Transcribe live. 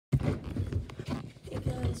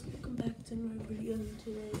back to my video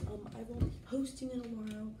today. I won't be posting in a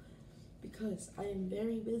while because I am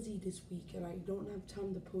very busy this week and I don't have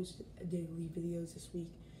time to post daily videos this week.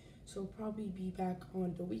 So I'll probably be back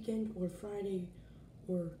on the weekend or Friday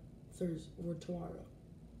or Thursday or tomorrow.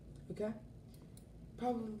 Okay?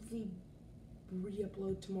 Probably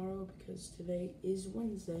re-upload tomorrow because today is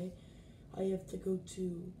Wednesday. I have to go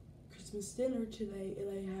to Christmas dinner today and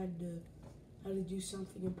I had to do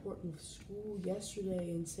something important with school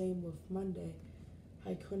yesterday, and same with Monday.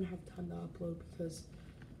 I couldn't have time to upload because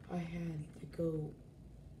I had to go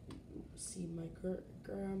see my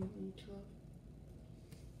grandma and stuff.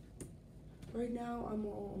 Right now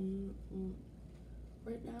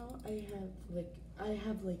I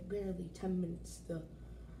have like barely 10 minutes to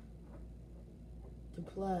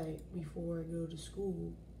play before I go to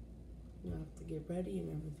school. I have to get ready and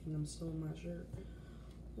everything. I'm still in my shirt.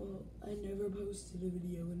 Well, I never posted a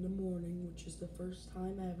video in the morning, which is the first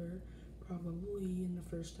time ever, probably, and the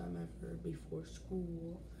first time ever before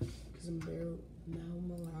school, because now I'm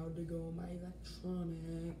allowed to go on my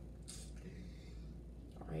electronic.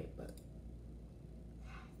 Alright, but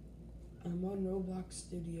I'm on Roblox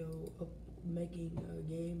Studio making a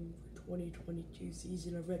game for 2022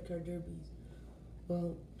 season of Red Card Derbies.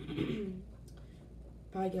 Well,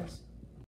 bye guys.